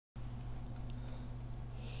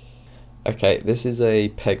Okay, this is a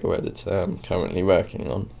Peggle editor I'm currently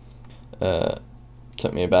working on.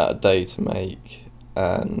 Took me about a day to make,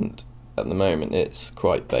 and at the moment it's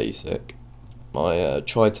quite basic. I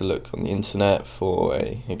tried to look on the internet for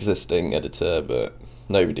a existing editor, but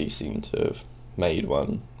nobody seemed to have made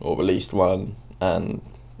one or released one, and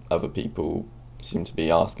other people seem to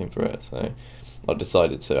be asking for it, so I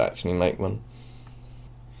decided to actually make one.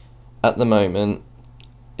 At the moment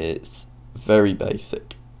it's very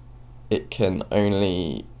basic. It can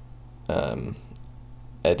only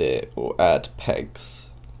edit or add pegs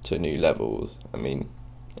to new levels. I mean,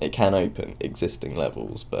 it can open existing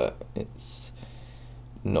levels, but it's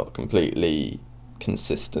not completely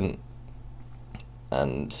consistent,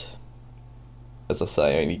 and as I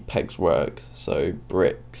say, only pegs work, so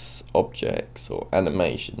bricks, objects or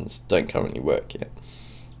animations don't currently work yet.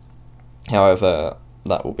 However,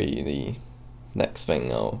 that will be the next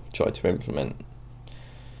thing I'll try to implement.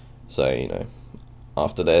 So,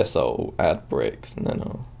 after this I'll add bricks, and then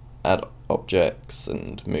I'll add objects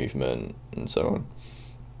and movement and so on.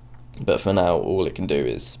 But for now all it can do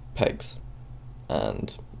is pegs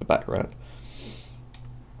and a background.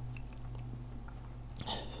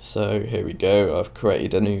 So here we go, I've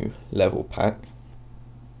created a new level pack,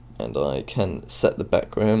 and I can set the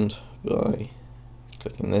background by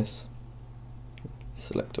clicking this,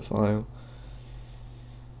 select a file.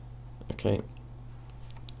 Okay,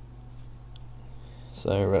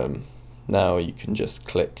 so now you can just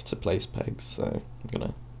click to place pegs. So I'm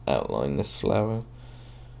going to outline this flower.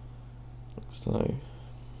 So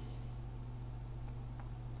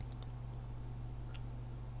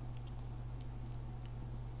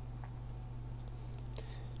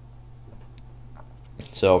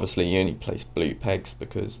obviously you only place blue pegs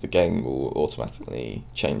because the game will automatically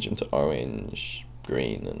change them to orange,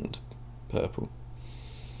 green and purple,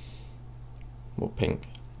 or pink,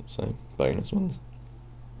 so bonus ones.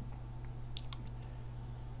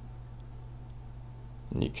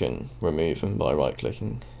 And you can remove them by right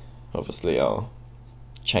clicking. Obviously I'll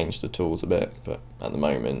change the tools a bit, but at the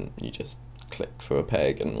moment you just click for a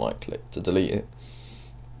peg and right click to delete it.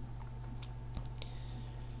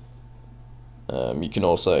 You can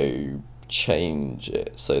also change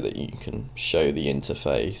it so that you can show the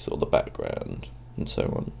interface or the background and so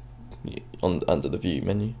on, under the view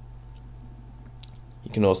menu.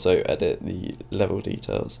 You can also edit the level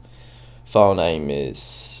details. File name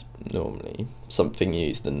is normally something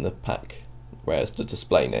used in the pack, whereas the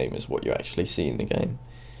display name is what you actually see in the game.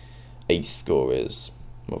 Ace score is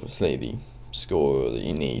obviously the score that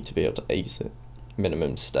you need to be able to ace it.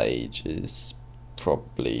 Minimum stage is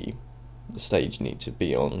probably the stage you need to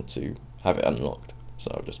be on to have it unlocked, so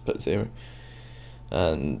I'll just put 0.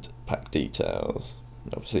 And pack details,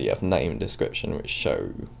 obviously you have name and description, which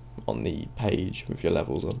show on the page with your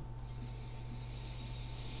levels on.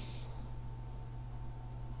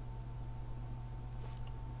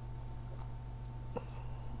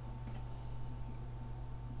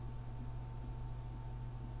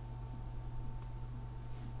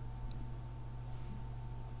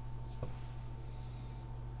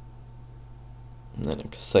 And then I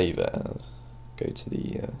can save it as, go to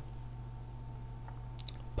the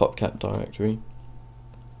PopCap directory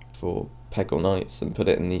for Peggle Knights and put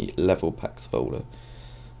it in the level packs folder,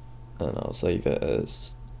 and I'll save it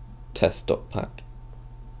as test.pack.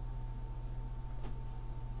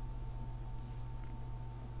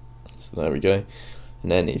 So there we go.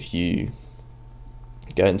 And then if you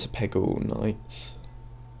go into Peggle Knights,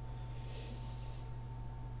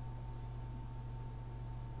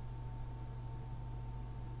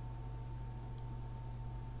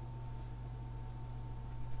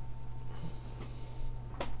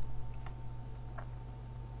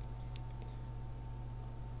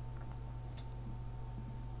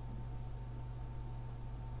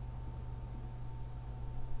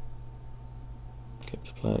 click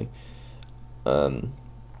to play,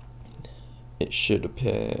 it should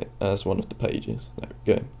appear as one of the pages. There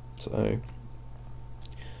we go. So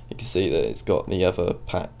you can see that it's got the other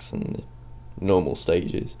packs and the normal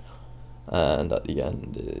stages, and at the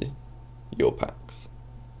end is your packs.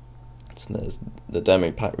 So there's the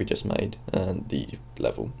demo pack we just made and the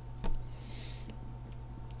level,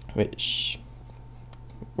 which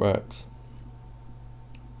works,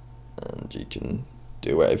 and you can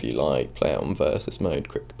do whatever you like, play it on versus mode,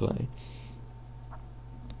 quick play.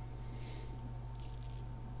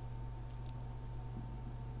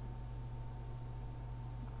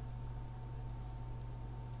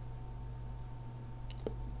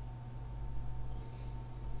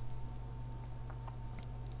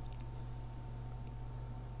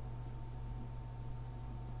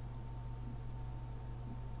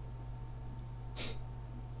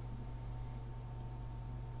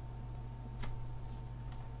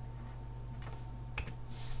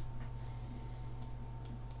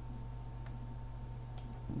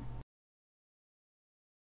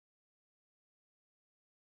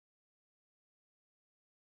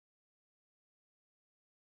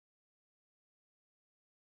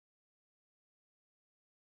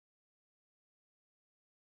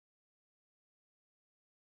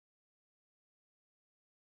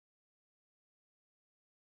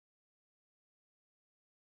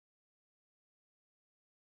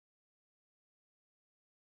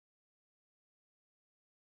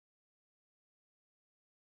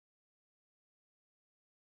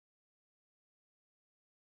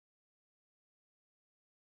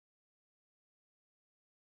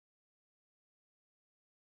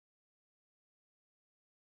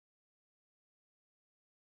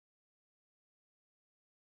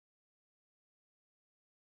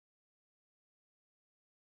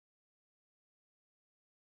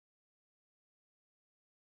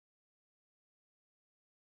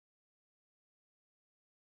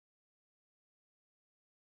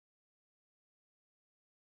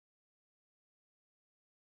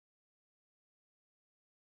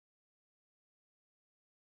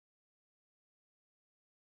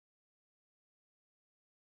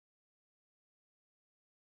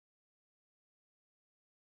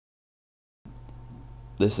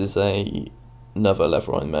 This is another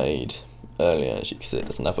level I made earlier. As you can see,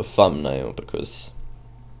 there's another thumbnail because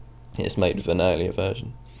it's made with an earlier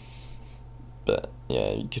version. But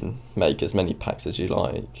yeah, you can make as many packs as you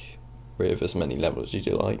like with as many levels as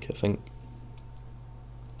you like, I think.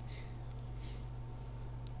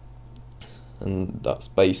 And that's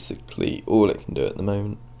basically all it can do at the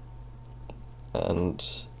moment. And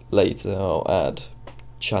later I'll add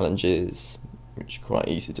challenges, which are quite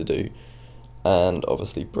easy to do, and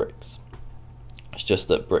obviously bricks. It's just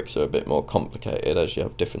that bricks are a bit more complicated as you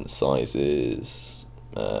have different sizes,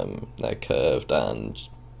 they're curved and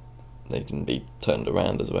they can be turned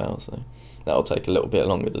around as well, so that'll take a little bit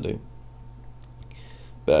longer to do.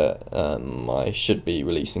 But I should be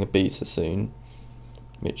releasing a beta soon,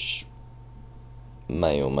 which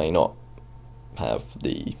may or may not have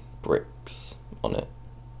the bricks on it,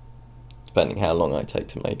 depending how long I take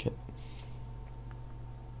to make it.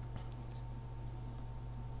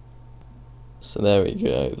 So there we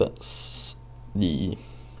go, that's the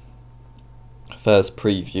first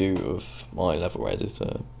preview of my level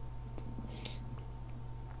editor.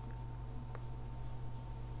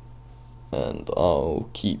 And I'll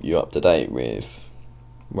keep you up to date with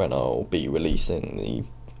when I'll be releasing the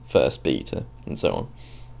first beta and so on.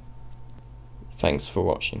 Thanks for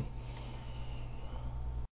watching.